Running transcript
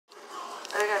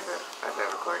I got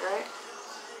record, right?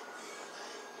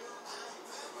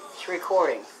 It's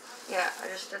recording. Yeah, I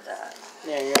just did that.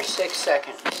 Yeah, you're 6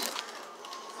 seconds.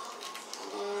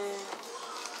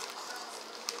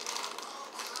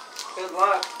 Good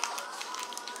luck.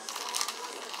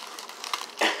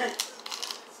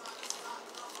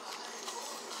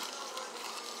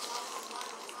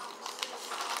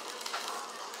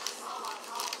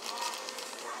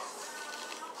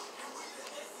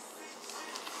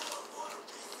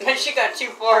 And she got 2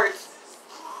 farts.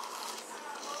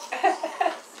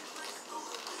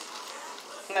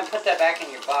 I'm gonna put that back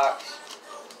in your box.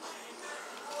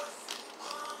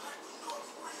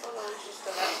 Hold on, she's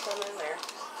still got some in there.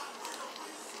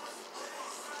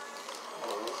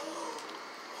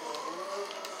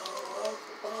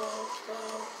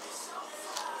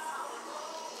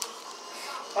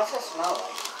 What's that smell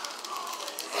like?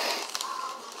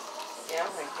 Yeah,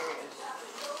 I'm curious.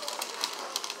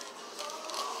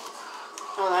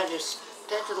 Oh,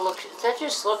 that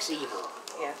just looks evil.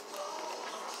 Yeah.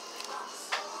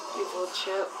 Evil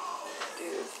chip,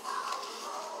 dude.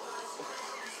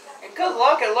 And good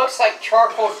luck, it looks like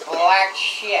charcoal black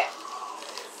shit.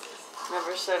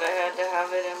 Never said I had to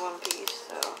have it in one piece,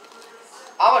 so.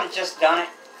 I would have just done it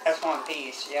as one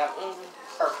piece, yep.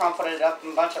 Mm-hmm. Or crumpled it up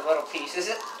in a bunch of little pieces.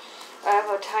 I have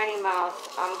a tiny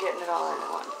mouth. I'm getting it all in at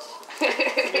once.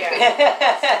 Yeah.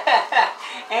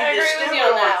 And I agree with you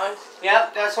on that one.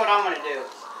 Yep, that's what I'm going to do.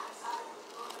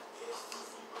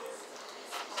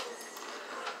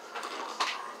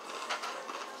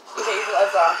 You get your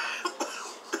gloves off.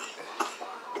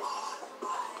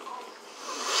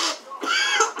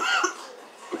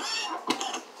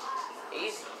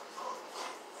 Easy.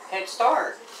 Hit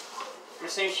start.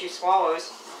 As soon as she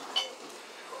swallows.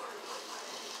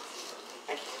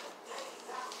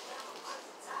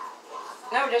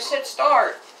 No, just hit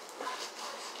start.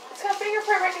 It's got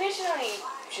fingerprint recognition on you,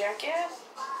 jackass.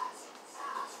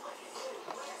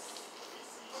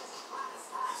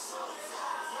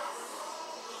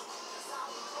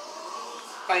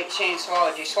 Wait, she ain't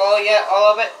swallowed. Did you swallow yet?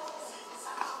 All of it?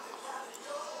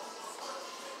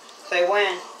 Say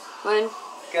when. When?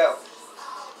 Go.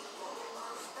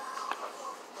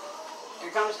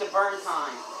 Here comes the burn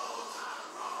time.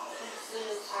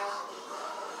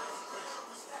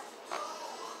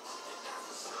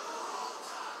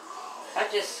 That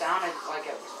just sounded like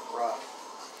it was rough.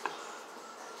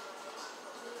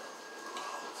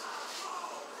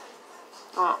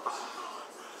 Oh.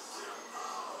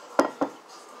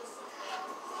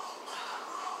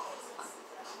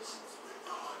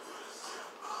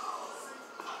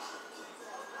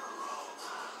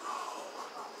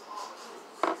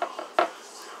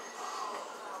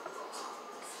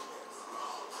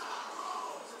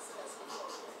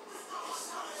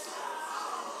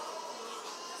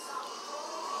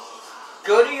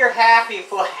 Go to your happy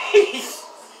place.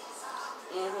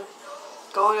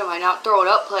 Going to my not throw it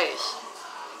up place.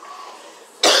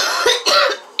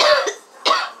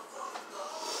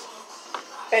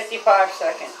 $55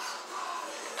 seconds.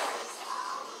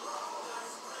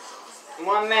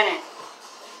 1 minute.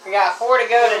 We got 4 to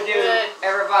go to do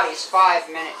everybody's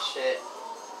 5-minute shit.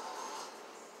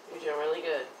 You're doing really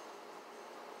good.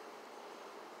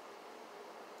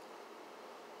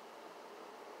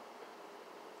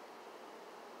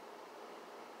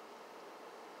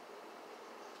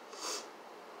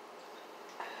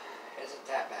 Is it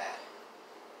that bad?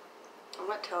 I'm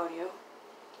not telling you.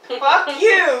 Fuck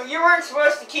you! You weren't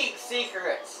supposed to keep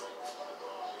secrets.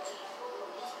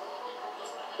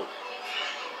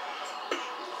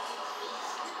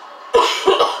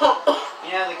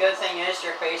 You know, the good thing is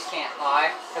your face can't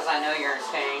lie, because I know you're in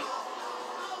pain.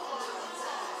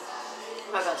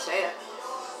 I'm not gonna say it.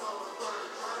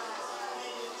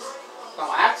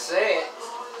 Don't have to say it.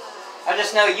 I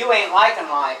just know you ain't liking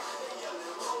life.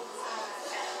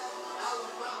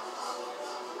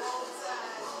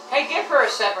 Hey, give her a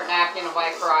separate napkin to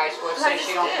wipe her eyes with so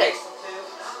she don't fix the tube.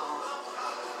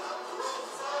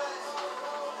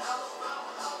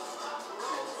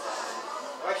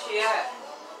 Where's she at?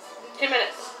 2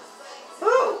 minutes.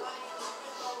 Who?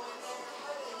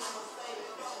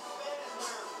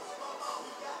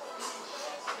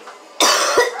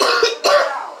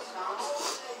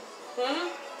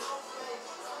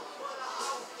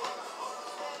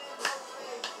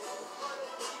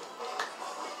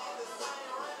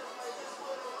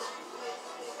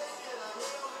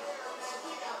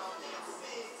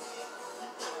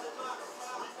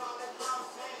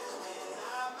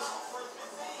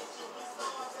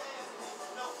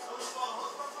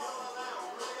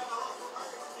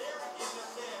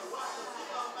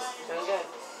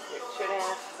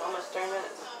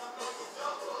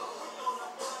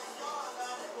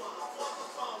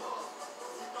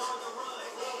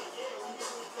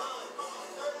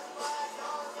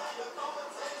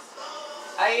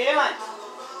 you doing?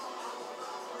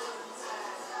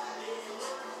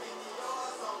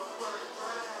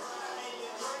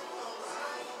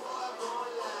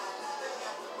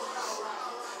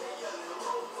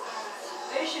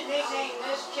 They should nickname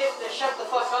this chip the shut the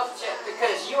fuck up chip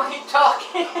because you ain't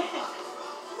talking.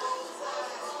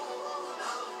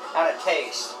 How'd it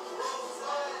taste?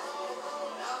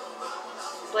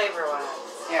 Flavor-wise.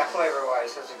 Yeah,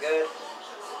 flavor-wise, was it good?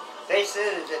 They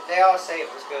said that they all say it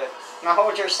was good. Now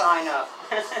hold your sign up.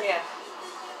 Yeah.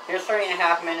 You're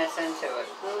 3.5 minutes into it.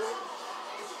 Mm-hmm.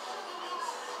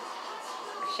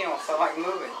 She don't feel like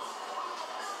moving.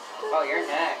 Oh, you're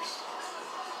next.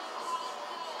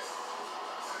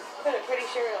 Put a pretty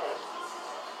shirt on.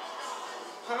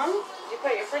 Huh? You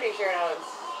put your pretty shirt on.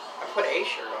 I put a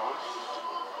shirt on.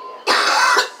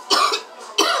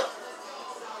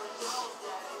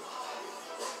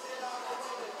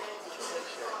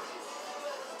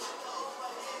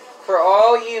 For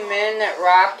all you men that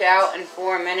rocked out in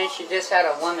 4 minutes, you just had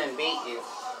a woman beat you.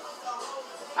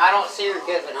 I don't see her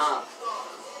giving up.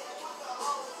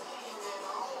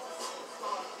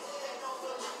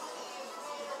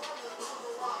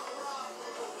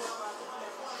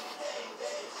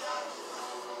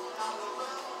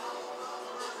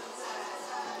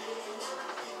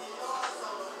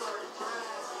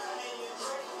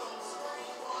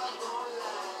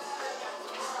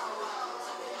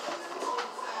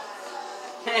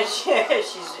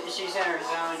 she's in her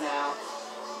zone now.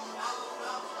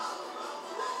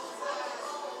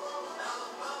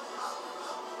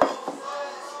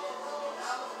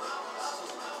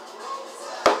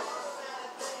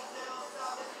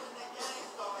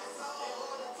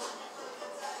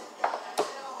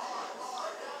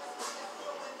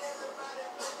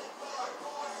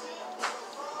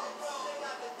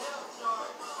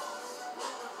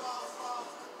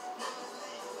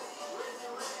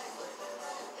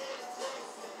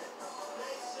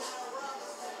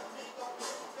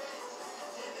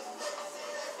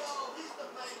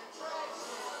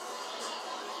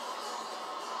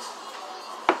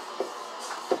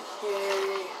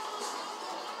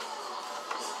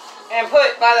 And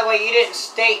by the way, you didn't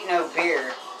state no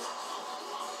beer.